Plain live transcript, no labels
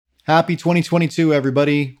Happy 2022,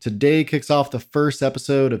 everybody. Today kicks off the first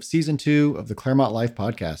episode of Season 2 of the Claremont Life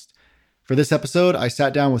podcast. For this episode, I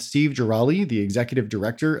sat down with Steve Gerali, the Executive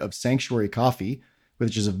Director of Sanctuary Coffee,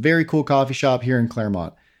 which is a very cool coffee shop here in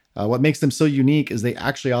Claremont. What makes them so unique is they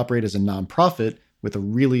actually operate as a nonprofit with a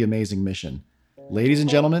really amazing mission. Ladies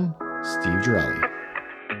and gentlemen, Steve Gerali.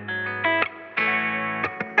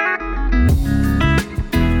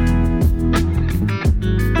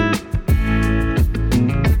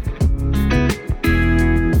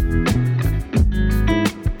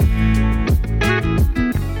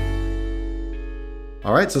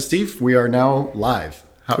 All right, so Steve, we are now live.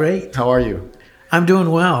 Great. How are you? I'm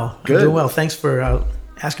doing well. Good. I'm doing well. Thanks for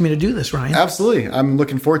asking me to do this, Ryan. Absolutely. I'm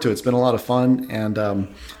looking forward to it. It's been a lot of fun, and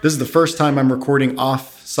this is the first time I'm recording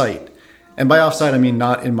off-site. And by off-site, I mean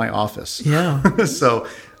not in my office. Yeah. So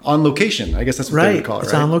on location, I guess that's what they would call it,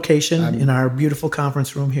 It's right? on location in our beautiful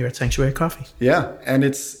conference room here at Sanctuary Coffee. Yeah, and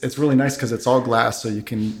it's really nice because it's all glass, so you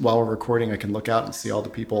can, while we're recording, I can look out and see all the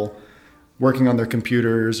people working on their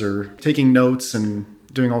computers or taking notes and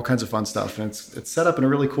doing all kinds of fun stuff. And it's set up in a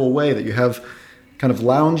really cool way that you have kind of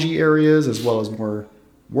loungy areas as well as more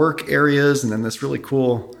work areas, and then this really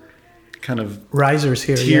cool kind of risers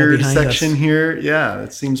here, tiered behind section us. here. Yeah,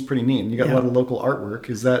 it seems pretty neat. And you got a lot of local artwork.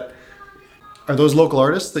 Are those local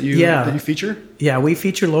artists that you feature? Yeah, we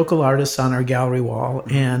feature local artists on our gallery wall,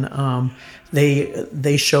 and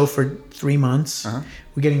they show for 3 months. Uh-huh.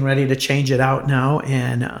 We're getting ready to change it out now,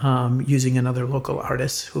 and using another local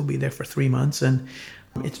artist who'll be there for 3 months, and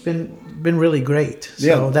it's been really great.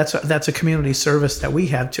 So that's a community service that we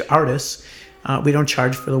have to artists. We don't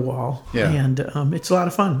charge for the wall, and it's a lot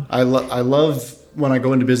of fun. I love when I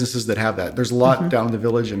go into businesses that have that. There's a lot down in the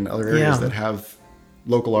village and other areas that have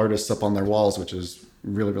local artists up on their walls, which is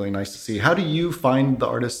really, really nice to see. How do you find the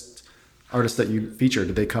artists that you feature?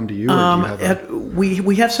 Do they come to you? Or do you have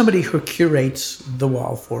we have somebody who curates the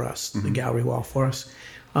wall for us, the gallery wall for us,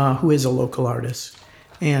 who is a local artist.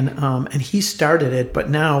 And he started it, but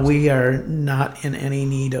now we are not in any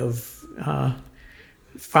need of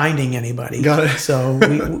finding anybody. Got it.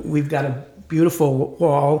 So we've got a beautiful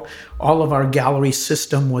wall. All of our gallery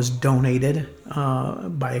system was donated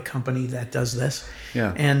by a company that does this.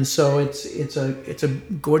 Yeah. And so it's a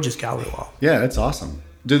gorgeous gallery wall. Yeah, it's awesome.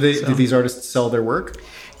 Do these artists sell their work?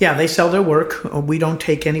 Yeah, they sell their work. We don't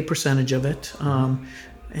take any percentage of it.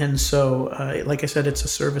 And so, like I said, it's a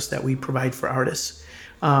service that we provide for artists.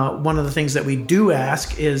 One of the things that we do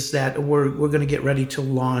ask is that we're going to get ready to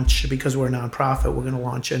launch, because we're a nonprofit, we're going to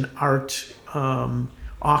launch an art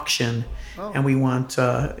auction. Oh. And we want,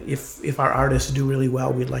 if our artists do really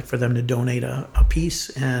well, we'd like for them to donate a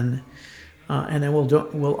piece, and then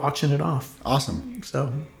we'll auction it off. Awesome.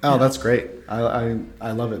 So. Oh, that's great.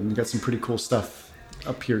 I love it. And you got some pretty cool stuff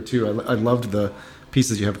up here too. I loved the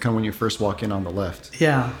pieces you have come when you first walk in on the left.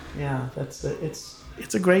 Yeah.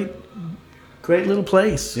 It's a great little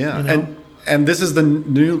place. Yeah. You know? And this is the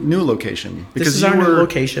new location, because this is our new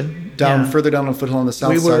location. Further down on Foothill on the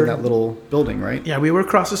south side of that little building, right? Yeah, we were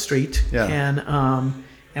across the street. Yeah.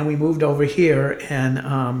 And we moved over here,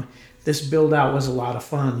 and this build out was a lot of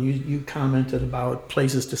fun. You commented about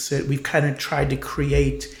places to sit. We've kind of tried to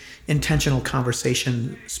create intentional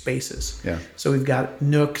conversation spaces. Yeah. So we've got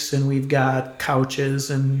nooks and we've got couches,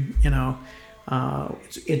 and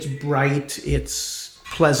it's bright. It's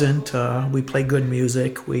pleasant. We play good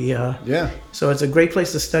music. So it's a great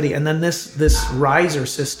place to study. And then this riser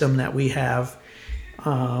system that we have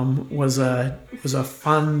was a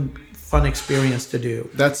fun experience to do.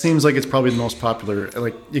 That seems like it's probably the most popular.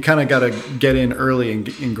 Like, you kind of got to get in early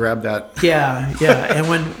and grab that. Yeah. And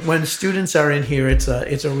when students are in here, it's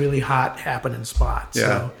a really hot happening spot.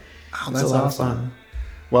 Yeah. So it's a lot of fun.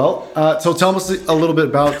 Well, so tell us a little bit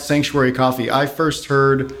about Sanctuary Coffee. I first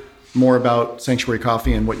heard more about Sanctuary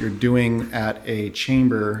Coffee and what you're doing at a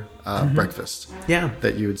chamber breakfast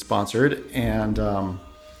that you had sponsored, and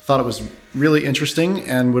thought it was really interesting,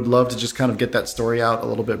 and would love to just kind of get that story out a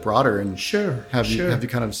little bit broader and have you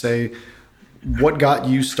kind of say what got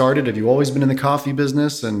you started. Have you always been in the coffee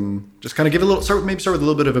business? And just kind of give start with a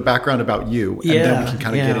little bit of a background about you, and then we can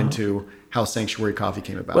kind of get into how Sanctuary Coffee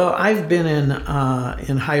came about. Well, I've been in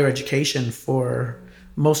higher education for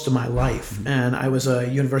most of my life, and I was a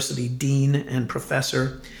university dean and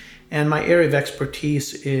professor, and my area of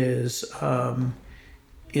expertise is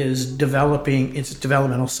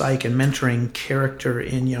developmental psych and mentoring character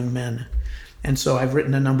in young men. And so I've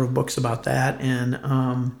written a number of books about that, and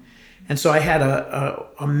so I had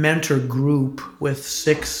a mentor group with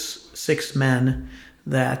six men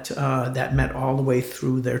that met all the way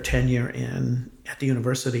through their tenure at the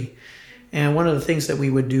university. And one of the things that we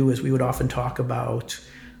would do is we would often talk about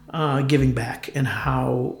giving back and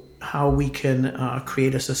how we can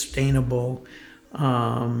create a sustainable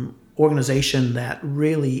organization that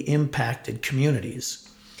really impacted communities.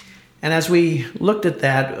 And as we looked at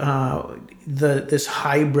that, this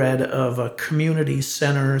hybrid of a community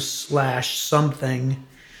center / something,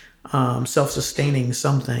 self-sustaining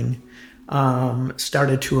something,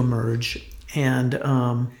 started to emerge, and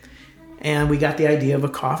we got the idea of a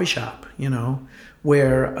coffee shop,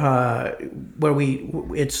 where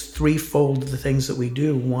it's threefold the things that we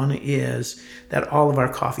do. One is that all of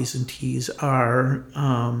our coffees and teas are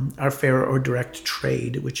fair or direct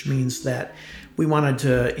trade, which means that we wanted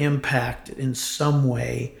to impact in some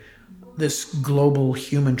way this global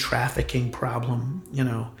human trafficking problem,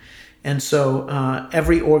 And so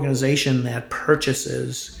every organization that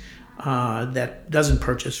purchases, that doesn't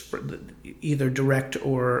purchase for either direct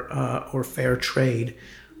or fair trade,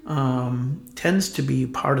 tends to be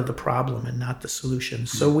part of the problem and not the solution.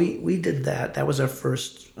 So we did that. That was our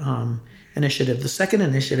first initiative. The second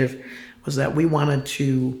initiative was that we wanted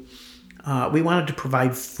to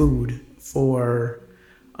provide food for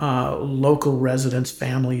local residents,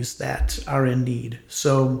 families that are in need.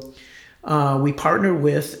 So we partner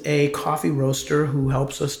with a coffee roaster who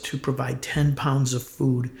helps us to provide 10 pounds of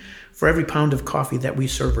food for every pound of coffee that we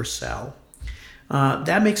serve or sell.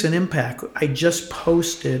 That makes an impact. I just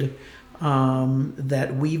posted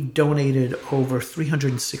that we've donated over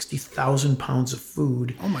 360,000 pounds of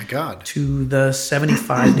food. Oh my God! To the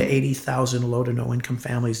 75 to 80,000 low to no income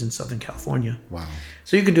families in Southern California. Wow!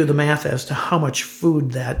 So you can do the math as to how much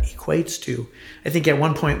food that equates to. I think at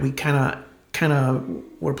one point we kind of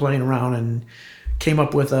were playing around and came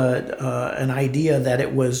up with an idea that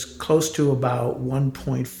it was close to about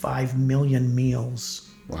 1.5 million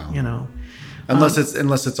meals. Wow!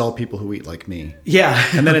 Unless it's all people who eat like me. Yeah.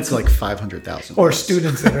 And then it's like 500,000. Or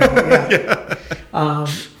students that are, yeah.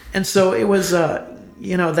 And so it was,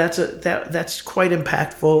 that's quite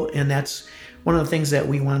impactful, and that's one of the things that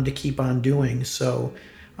we wanted to keep on doing. So,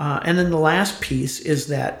 and then the last piece is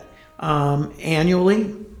that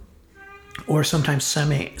annually, or sometimes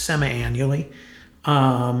semi-annually,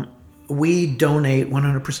 we donate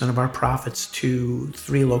 100% of our profits to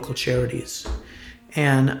 3 local charities.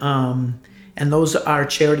 And those are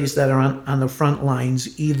charities that are on the front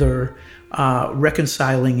lines, either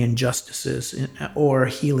reconciling injustices or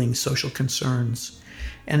healing social concerns.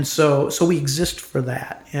 And so we exist for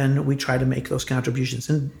that, and we try to make those contributions.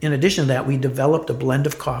 And in addition to that, we developed a blend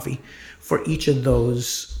of coffee for each of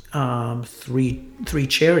those three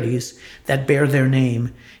charities that bear their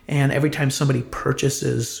name. And every time somebody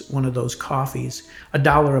purchases one of those coffees,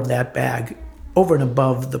 $1 of that bag, over and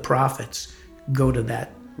above the profits, go to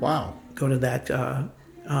that. Wow. Go to that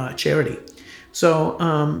charity. So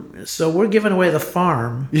we're giving away the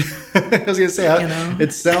farm. I was gonna say,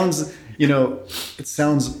 it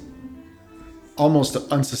sounds almost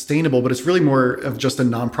unsustainable, but it's really more of just a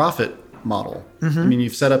nonprofit model. Mm-hmm. I mean,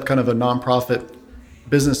 you've set up kind of a nonprofit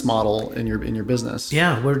business model in your business.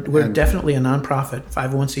 Yeah, we're definitely a nonprofit,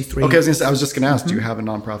 501c3. Okay, I was just gonna ask, do you have a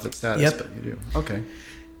nonprofit status? Yep. But you do. Okay.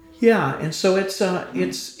 Yeah, and so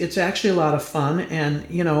it's actually a lot of fun, and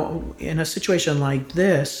in a situation like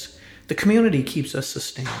this, the community keeps us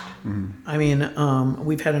sustained. Mm-hmm. I mean,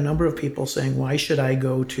 we've had a number of people saying, "Why should I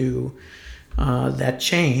go to that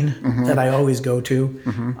chain mm-hmm. that I always go to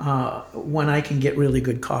mm-hmm. When I can get really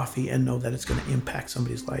good coffee and know that it's going to impact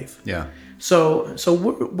somebody's life?" Yeah. So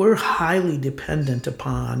we're highly dependent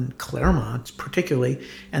upon Claremont, particularly,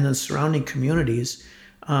 and the surrounding communities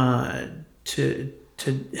to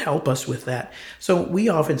help us with that. So we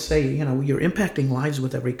often say, you're impacting lives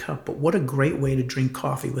with every cup, but what a great way to drink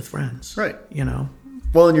coffee with friends. Right.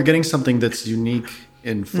 Well, and you're getting something that's unique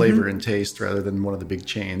in flavor mm-hmm. and taste rather than one of the big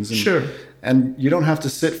chains. And, sure. And you don't have to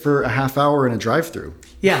sit for a half hour in a drive-through.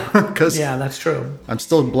 Yeah. Yeah, that's true. I'm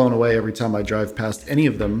still blown away every time I drive past any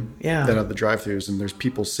of them that have the drive-throughs, and there's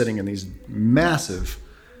people sitting in these massively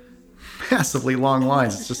long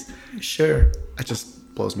lines. It's just... Sure. It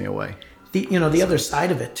just blows me away. The other side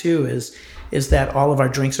of it too is that all of our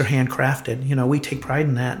drinks are handcrafted. We take pride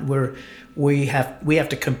in that. We have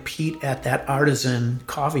to compete at that artisan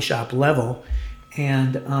coffee shop level,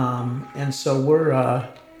 and so we're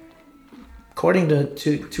according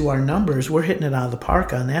to our numbers, we're hitting it out of the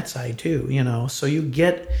park on that side too. So you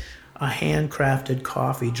get a handcrafted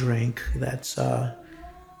coffee drink that's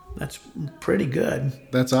pretty good.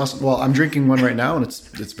 That's awesome. Well, I'm drinking one right now, and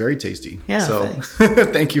it's very tasty. Yeah, so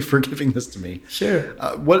thank you for giving this to me. Sure.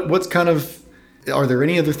 What's kind of, are there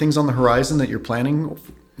any other things on the horizon that you're planning,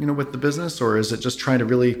 with the business, or is it just trying to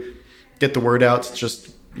really get the word out, just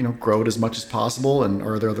grow it as much as possible? And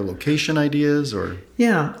are there other location ideas or?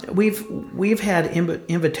 Yeah, we've had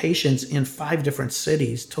invitations in 5 different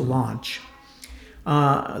cities to launch.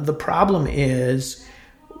 The problem is,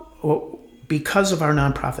 because of our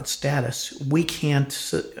nonprofit status, we can't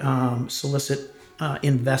solicit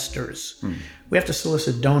investors. We have to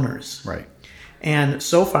solicit donors. Right. And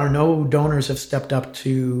so far, no donors have stepped up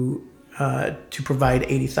to provide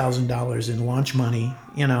 $80,000 in launch money.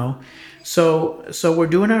 So we're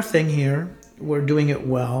doing our thing here. We're doing it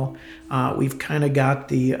well. We've kind of got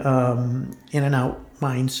the in and out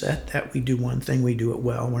mindset that we do one thing, we do it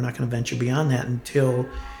well. We're not going to venture beyond that until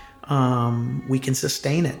we can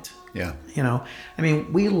sustain it. Yeah.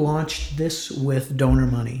 We launched this with donor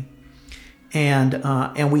money,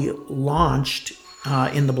 and we launched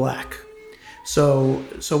in the black. So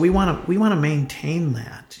we want to maintain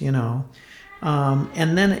that,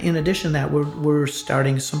 and then in addition to that, we're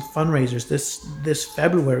starting some fundraisers. This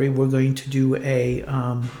February, we're going to do a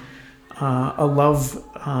love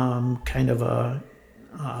kind of a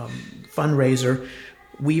fundraiser.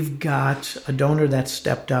 We've got a donor that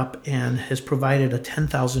stepped up and has provided a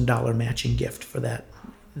 $10,000 matching gift for that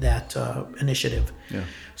initiative. Yeah.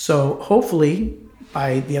 So hopefully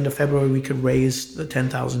by the end of February we could raise the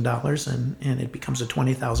 $10,000 and it becomes a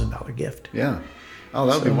 $20,000 gift. Yeah. Oh,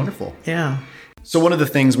 that would be wonderful. Yeah. So one of the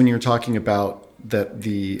things when you're talking about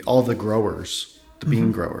that all the growers, the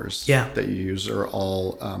bean growers that you use are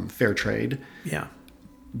all fair trade. Yeah.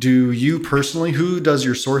 Do you personally, who does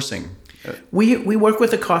your sourcing? We work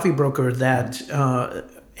with a coffee broker that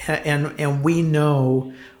and we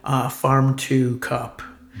know farm to cup.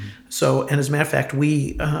 So, and as a matter of fact,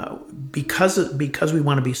 we because we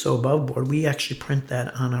want to be so above board, we actually print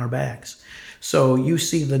that on our bags. So you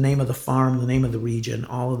see the name of the farm, the name of the region,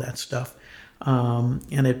 all of that stuff,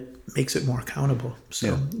 and it makes it more accountable.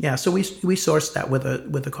 So so we source that with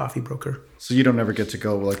a coffee broker. So you don't ever get to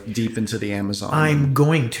go like deep into the Amazon. I'm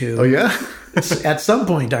going to. Oh yeah. At some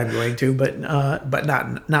point I'm going to, but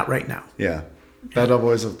not right now. Yeah. That I've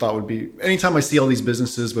always thought would be, anytime I see all these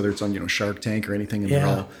businesses, whether it's on, Shark Tank or anything, and they're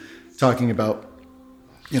all talking about,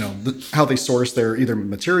 how they source their either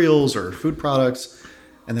materials or food products.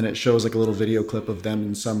 And then it shows like a little video clip of them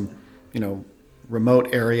in some, remote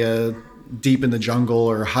area, deep in the jungle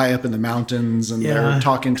or high up in the mountains. And they're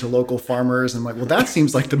talking to local farmers. And I'm like, well, that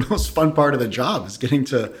seems like the most fun part of the job is getting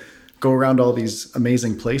to go around all these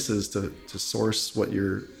amazing places to source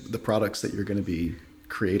the products that you're going to be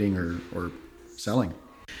creating or selling.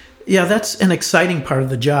 Yeah, that's an exciting part of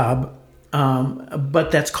the job,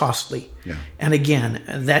 but that's costly. Yeah. And again,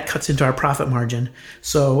 that cuts into our profit margin.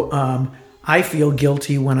 So I feel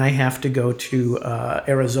guilty when I have to go to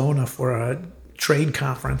Arizona for a trade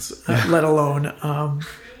conference, let alone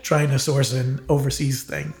trying to source an overseas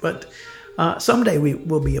thing. But someday we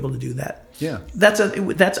will be able to do that. Yeah, that's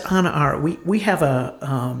on our. We have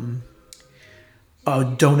a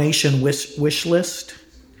donation wish list.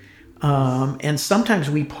 And sometimes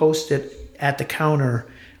we post it at the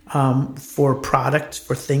counter for products,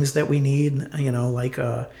 for things that we need, like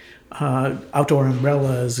outdoor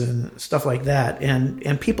umbrellas and stuff like that.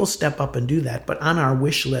 And people step up and do that. But on our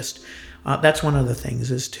wish list, that's one of the things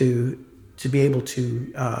is to be able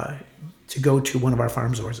to go to one of our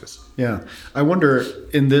farm sources. Yeah. I wonder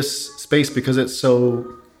in this space, because it's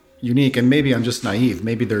so unique, and maybe I'm just naive,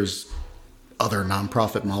 maybe there's other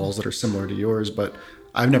nonprofit models that are similar to yours, but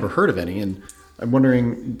I've never heard of any, and I'm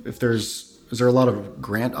wondering if is there a lot of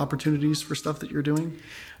grant opportunities for stuff that you're doing?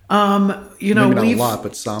 Maybe not a lot,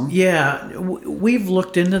 but some. Yeah, we've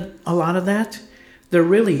looked into a lot of that. There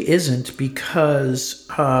really isn't because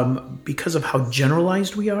of how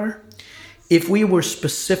generalized we are. If we were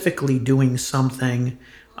specifically doing something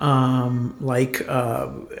like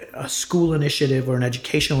a school initiative or an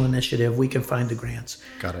educational initiative, we can find the grants.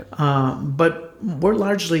 Got it. But we're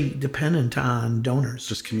largely dependent on donors.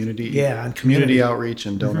 Just community. Yeah, on community outreach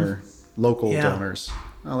and local donors.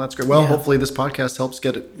 Oh, that's great. Well, hopefully this podcast helps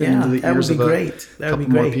get it into the ears of a couple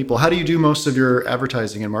more people. How do you do most of your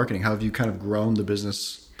advertising and marketing? How have you kind of grown the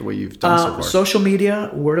business the way you've done so far? Social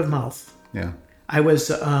media, word of mouth. Yeah. I was,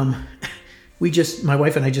 my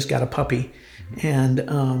wife and I just got a puppy.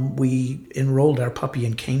 And we enrolled our puppy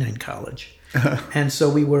in canine college, and so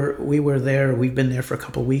we were there. We've been there for a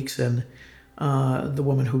couple of weeks, and the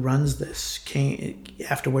woman who runs this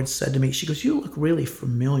afterwards said to me, she goes, "You look really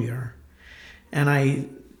familiar," and I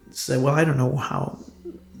said, "Well, I don't know how."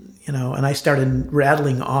 And I started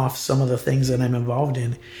rattling off some of the things that I'm involved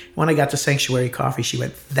in. When I got to Sanctuary Coffee, she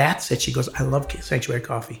went, "That's it." She goes, "I love Sanctuary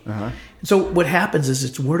Coffee." Uh-huh. And so what happens is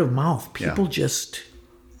it's word of mouth.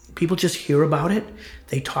 People just hear about it.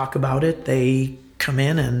 They talk about it. They come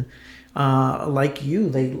in and like you,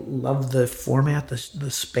 they love the format,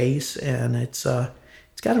 the space, and it's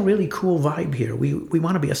got a really cool vibe here. We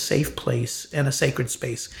want to be a safe place and a sacred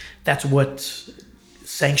space. That's what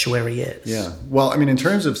Sanctuary is. Yeah. Well, I mean, in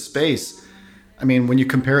terms of space, I mean, when you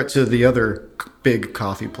compare it to the other big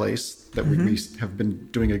coffee place that we have been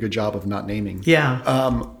doing a good job of not naming.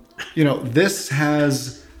 Yeah. This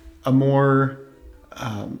has a more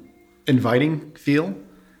inviting feel.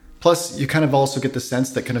 Plus, you kind of also get the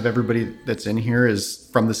sense that kind of everybody that's in here is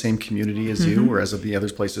from the same community as you, whereas at the other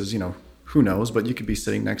places, who knows, but you could be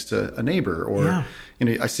sitting next to a neighbor or,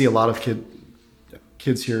 I see a lot of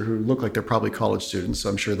kids here who look like they're probably college students. So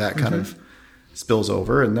I'm sure that kind of spills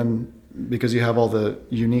over. And then because you have all the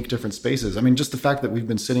unique different spaces, I mean, just the fact that we've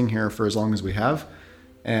been sitting here for as long as we have,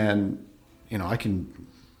 and,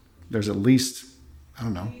 there's at least, I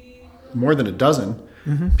don't know, more than a dozen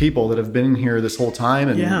people that have been here this whole time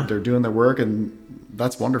and they're doing their work, and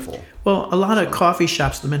that's wonderful. Well, a lot of coffee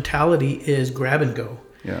shops, the mentality is grab and go.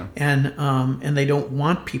 Yeah. And they don't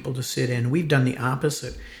want people to sit in. We've done the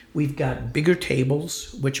opposite. We've got bigger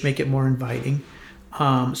tables, which make it more inviting.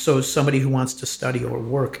 So somebody who wants to study or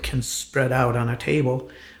work can spread out on a table.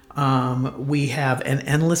 We have an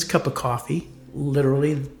endless cup of coffee.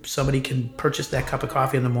 Literally, somebody can purchase that cup of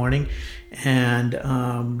coffee in the morning and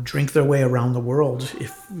drink their way around the world,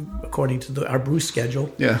 according to our brew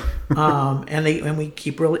schedule. Yeah. And we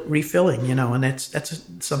keep refilling, and that's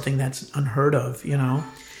something that's unheard of,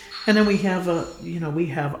 And then we have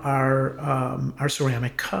our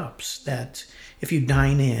ceramic cups that if you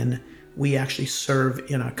dine in, we actually serve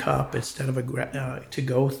in a cup instead of a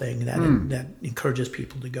to-go thing that encourages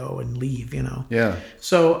people to go and leave, Yeah.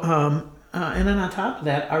 So. And then on top of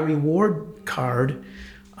that, our reward card,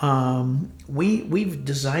 we've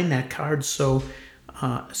designed that card so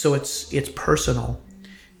it's personal.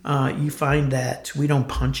 You find that we don't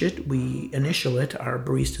punch it; we initial it. Our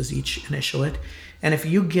baristas each initial it, and if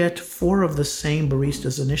you get 4 of the same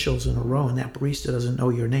barista's initials in a row, and that barista doesn't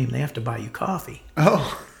know your name, they have to buy you coffee.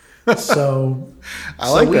 Oh. So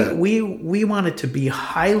that. We want it to be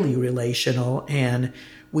highly relational, and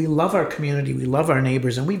we love our community, we love our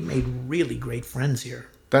neighbors, and we've made really great friends here.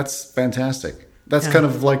 That's fantastic. That's kind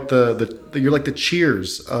of like you're like the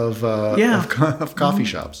Cheers of coffee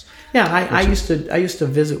shops. Yeah, I used to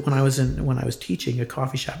visit when I was teaching a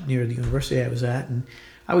coffee shop near the university I was at, and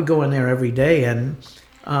I would go in there every day. And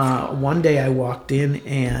one day I walked in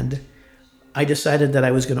and I decided that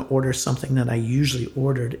I was going to order something that I usually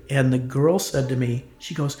ordered, and the girl said to me,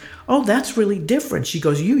 she goes, "Oh, that's really different." She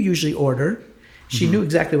goes, "You usually order." She knew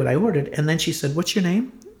exactly what I ordered. And then she said, "What's your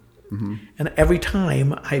name?" And every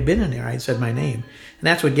time I'd been in there, I said my name. And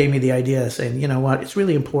that's what gave me the idea of saying, you know what, it's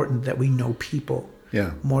really important that we know people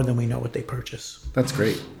more than we know what they purchase. That's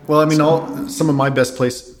great. Well, I mean, some of my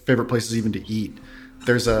favorite places even to eat.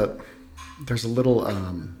 There's a little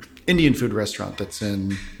Indian food restaurant that's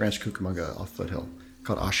in Ranch Cucamonga off Foothill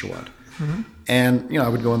called Ashawad. And, I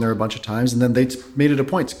would go in there a bunch of times, and then they made it a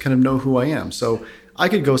point to kind of know who I am. So I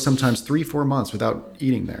could go sometimes 3-4 months without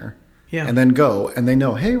eating there. Yeah. And then go, and they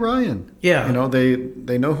know, "Hey, Ryan." Yeah.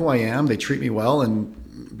 They know who I am. They treat me well, and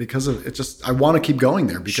because of it, I want to keep going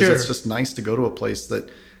there because it's just nice to go to a place that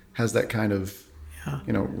has that kind of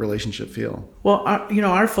relationship feel. Well,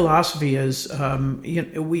 our philosophy is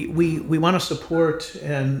we want to support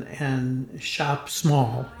and shop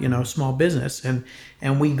small, small business, and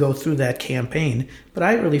we go through that campaign. But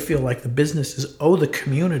I really feel like the businesses owe the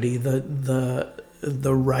community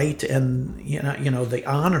the right and the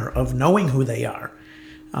honor of knowing who they are.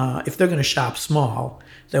 If they're going to shop small,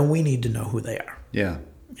 then we need to know who they are. Yeah.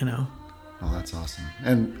 Oh, that's awesome.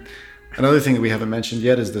 And another thing that we haven't mentioned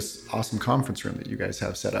yet is this awesome conference room that you guys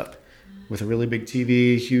have set up with a really big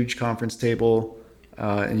TV, huge conference table,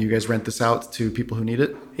 and you guys rent this out to people who need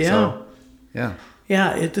it. Yeah. So, yeah.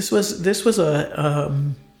 Yeah. This was a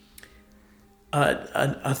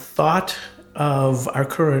thought of our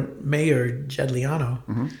current mayor, Jed Liano.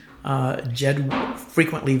 Jed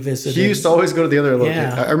frequently visited. He used to always go to the other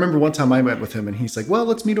location. Yeah. I remember one time I met with him, and he's like, "Well,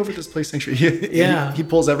 let's meet over at this place Sanctuary." He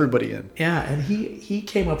pulls everybody in. Yeah, and he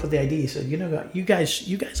came up with the idea. He said, you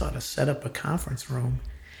guys ought to set up a conference room.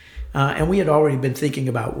 And we had already been thinking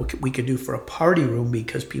about what we could do for a party room,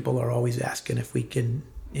 because people are always asking if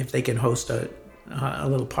they can host a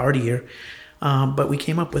little party here. But we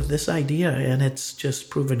came up with this idea, and it's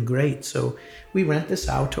just proven great. So we rent this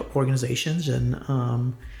out to organizations, and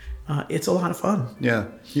it's a lot of fun. Yeah.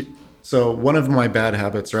 So one of my bad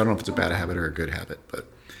habits, or I don't know if it's a bad habit or a good habit, but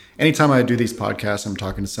anytime I do these podcasts, I'm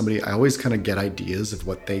talking to somebody, I always kind of get ideas of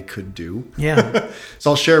what they could do. Yeah.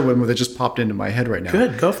 So I'll share one that just popped into my head right now.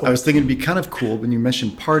 Good, go for it. I was thinking it'd be kind of cool when you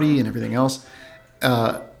mentioned party and everything else.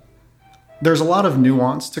 There's a lot of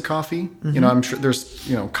nuance to coffee. Mm-hmm. I'm sure there's,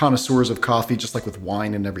 connoisseurs of coffee, just like with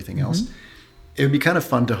wine and everything else. Mm-hmm. It would be kind of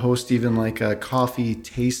fun to host even like a coffee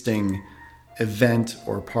tasting event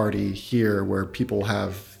or party here where people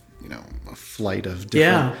have, a flight of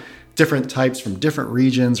different types from different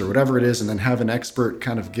regions or whatever it is, and then have an expert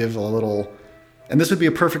kind of give a little. And this would be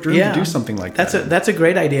a perfect room to do something like that. That's a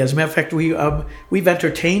great idea. As a matter of fact, we've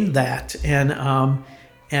entertained that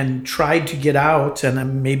and tried to get out,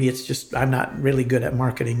 and maybe it's just I'm not really good at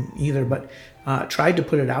marketing either, but tried to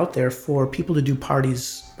put it out there for people to do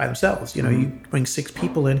parties by themselves. You bring 6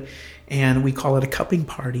 people in, and we call it a cupping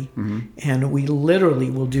party, and we literally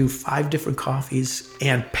will do 5 different coffees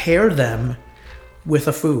and pair them with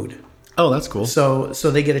a food. Oh, that's cool. So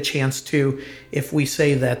they get a chance to, if we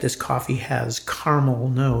say that this coffee has caramel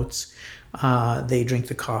notes, they drink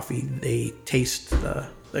the coffee, they taste the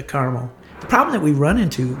caramel. The problem that we run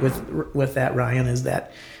into with that, Ryan, is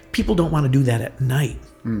that people don't want to do that at night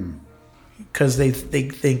because they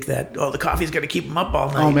think that the coffee's going to keep them up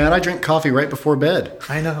all night. Oh man, I drink coffee right before bed.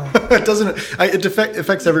 I know. It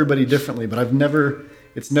affects everybody differently, but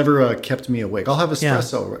it's never kept me awake. I'll have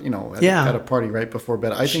espresso, at a party right before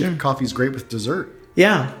bed. I think coffee's great with dessert.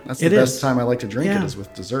 Yeah, that's the best time I like to drink it is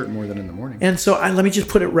with dessert more than in the morning. And so let me just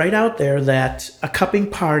put it right out there that a cupping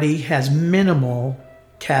party has minimal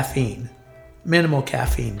caffeine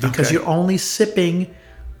because you're only sipping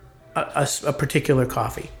a particular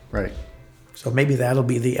coffee. Right. So maybe that'll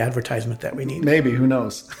be the advertisement that we need. Maybe, who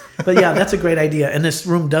knows? But yeah, that's a great idea. And this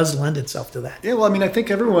room does lend itself to that. Yeah, well, I mean, I think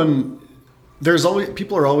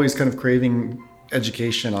people are always kind of craving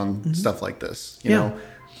education on stuff like this.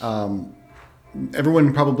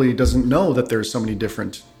 Everyone probably doesn't know that there's so many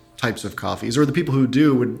different types of coffees, or the people who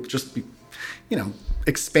do would just be,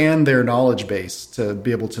 expand their knowledge base to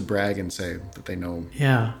be able to brag and say that they know.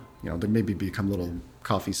 Yeah. They maybe become little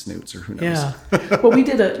coffee snoots, or who knows. Yeah. Well, we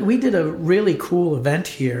did a really cool event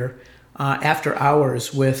here after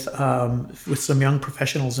hours with some young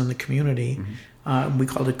professionals in the community. Mm-hmm. We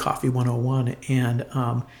called it Coffee 101, and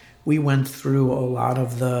we went through a lot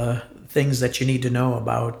of the things that you need to know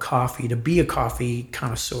about coffee to be a coffee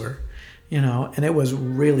connoisseur, and it was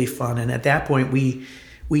really fun. And at that point, we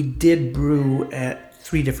did brew at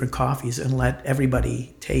 3 different coffees and let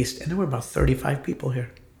everybody taste, and there were about 35 people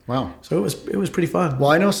here. Wow! So it was pretty fun. Well,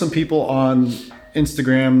 I know some people on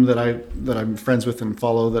Instagram that I'm friends with and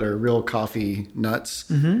follow that are real coffee nuts,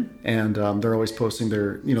 and they're always posting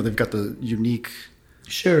their they've got the unique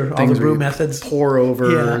all the brew methods, pour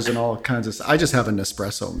overs, and all kinds of stuff. I just have an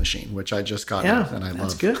espresso machine, which I just got and I love.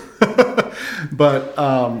 That's good. But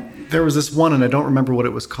there was this one, and I don't remember what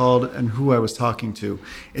it was called and who I was talking to.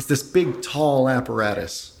 It's this big, tall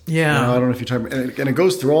apparatus. Yeah. I don't know if you're talking about, and it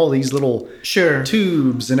goes through all these little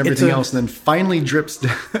tubes and everything else, and then finally drips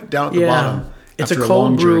down at the bottom. It's a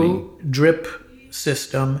cold brew drip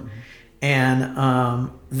system,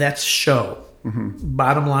 and that's show. Mm-hmm.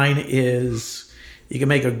 Bottom line is, you can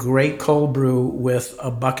make a great cold brew with a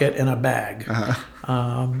bucket and a bag.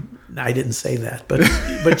 Uh-huh. I didn't say that,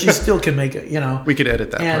 but you still can make it. We could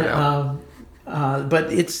edit that part out.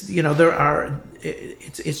 But it's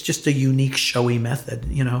it's just a unique showy method.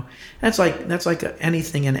 That's like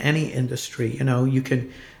anything in any industry. You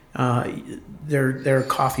can there are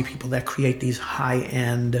coffee people that create these high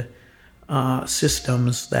end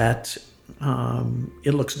systems that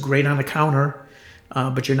it looks great on the counter.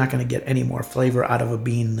 But you're not going to get any more flavor out of a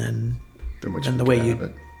bean than the way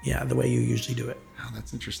you usually do it. Oh,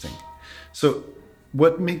 that's interesting. So,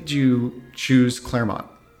 what made you choose Claremont?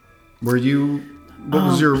 What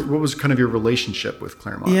was kind of your relationship with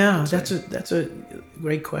Claremont? Yeah, that's a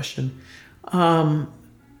great question.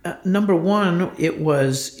 Number one,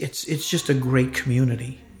 it's just a great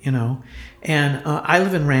community, and I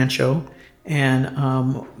live in Rancho, and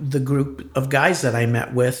the group of guys that I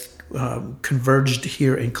met with converged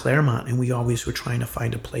here in Claremont, and we always were trying to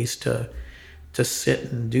find a place to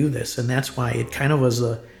sit and do this, and that's why it kind of was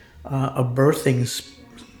a birthing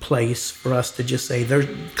place for us to just say,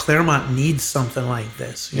 Claremont needs something like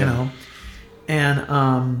this, you know,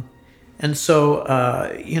 and so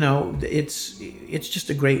it's just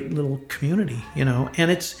a great little community, and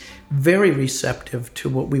it's very receptive to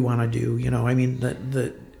what we want to do, I mean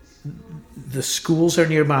the schools are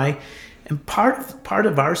nearby. And part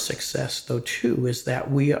of our success, though, too, is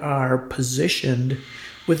that we are positioned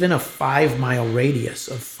within a 5-mile radius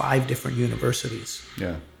of 5 different universities.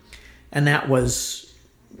 Yeah. And that was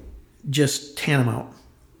just tantamount.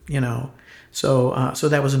 So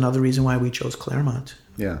that was another reason why we chose Claremont.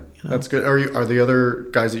 Yeah, that's good. Are the other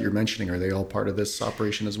guys that you're mentioning, are they all part of this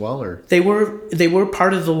operation as well, or? They were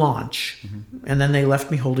part of the launch, and then they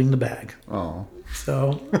left me holding the bag. Oh.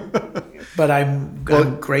 So, but I'm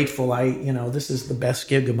grateful. This is the best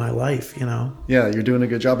gig of my life. Yeah, you're doing a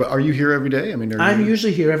good job. But are you here every day? I mean, I'm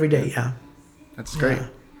usually here every day. Yeah. That's great. Yeah.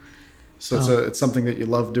 So it's something that you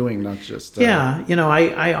love doing, not just.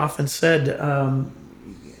 I often said,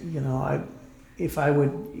 if I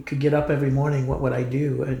could get up every morning, what would I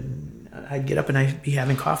do? And I'd get up and I'd be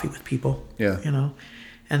having coffee with people. Yeah.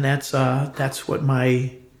 And that's what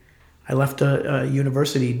I left a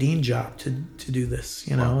university dean job to do this,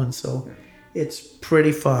 Wow. and so it's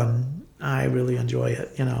pretty fun. I really enjoy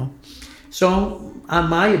it, So on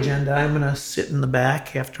my agenda, I'm going to sit in the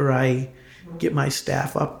back after I get my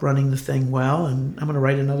staff up running the thing well, and I'm going to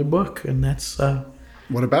write another book, and that's.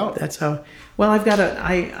 What about? That's how. Well,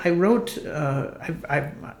 I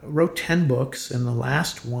wrote 10 books, and the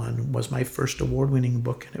last one was my first award-winning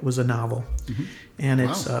book, and it was a novel, and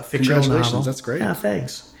it's a fictional novel. That's great. Yeah,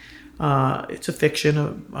 thanks. It's a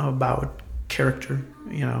fiction about character,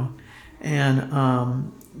 and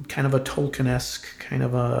kind of a Tolkien-esque kind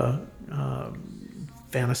of a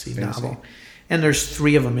fantasy novel. And there's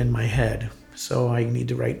 3 of them in my head, so I need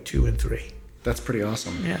to write 2 and 3. That's pretty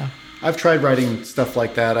awesome. Yeah. I've tried writing stuff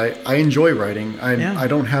like that. I enjoy writing. I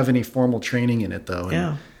don't have any formal training in it, though.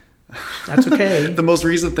 And that's okay. The most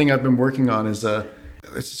recent thing I've been working on is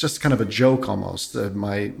it's just kind of a joke almost.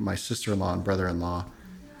 My sister-in-law and brother-in-law,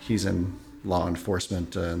 he's in law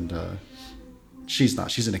enforcement, and she's not.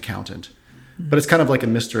 She's an accountant. But it's kind of like a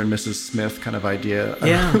Mr. and Mrs. Smith kind of idea.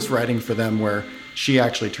 Yeah. I was writing for them where she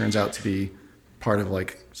actually turns out to be part of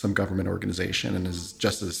like some government organization and is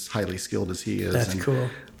just as highly skilled as he is. That's cool.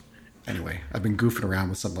 Anyway, I've been goofing around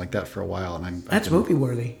with something like that for a while, and that's movie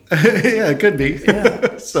worthy. Yeah, it could be.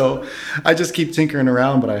 Yeah. So I just keep tinkering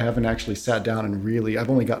around, but I haven't actually sat down and really. I've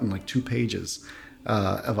only gotten like 2 pages,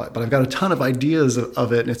 but I've got a ton of ideas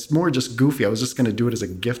of it, and it's more just goofy. I was just going to do it as a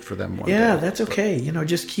gift for them one day. Yeah, that's okay.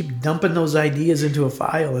 Just keep dumping those ideas into a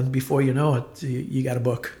file, and before you know it, you got a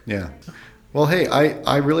book. Yeah. Well, hey,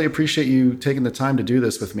 I really appreciate you taking the time to do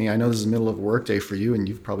this with me. I know this is the middle of a work day for you, and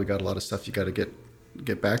you've probably got a lot of stuff you got to get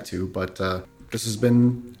back to, but this has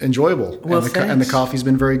been enjoyable. Well, and the coffee's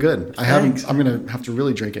been very good. I'm going to have to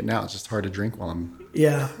really drink it now. It's just hard to drink while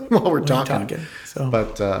we're talking. So.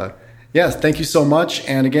 But yes, thank you so much.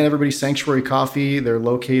 And again, everybody, Sanctuary Coffee, they're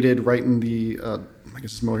located right in the I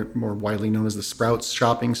guess it's more widely known as the Sprouts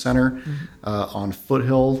Shopping Center on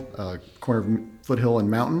Foothill, corner of Foothill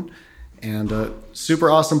and Mountain. And super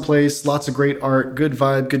awesome place, lots of great art, good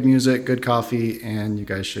vibe, good music, good coffee, and you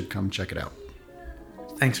guys should come check it out.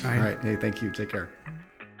 Thanks, Ryan. All right. Hey, thank you. Take care.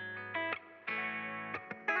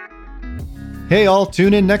 Hey, all.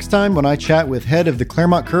 Tune in next time when I chat with head of the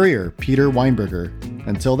Claremont Courier, Peter Weinberger.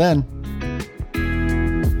 Until then.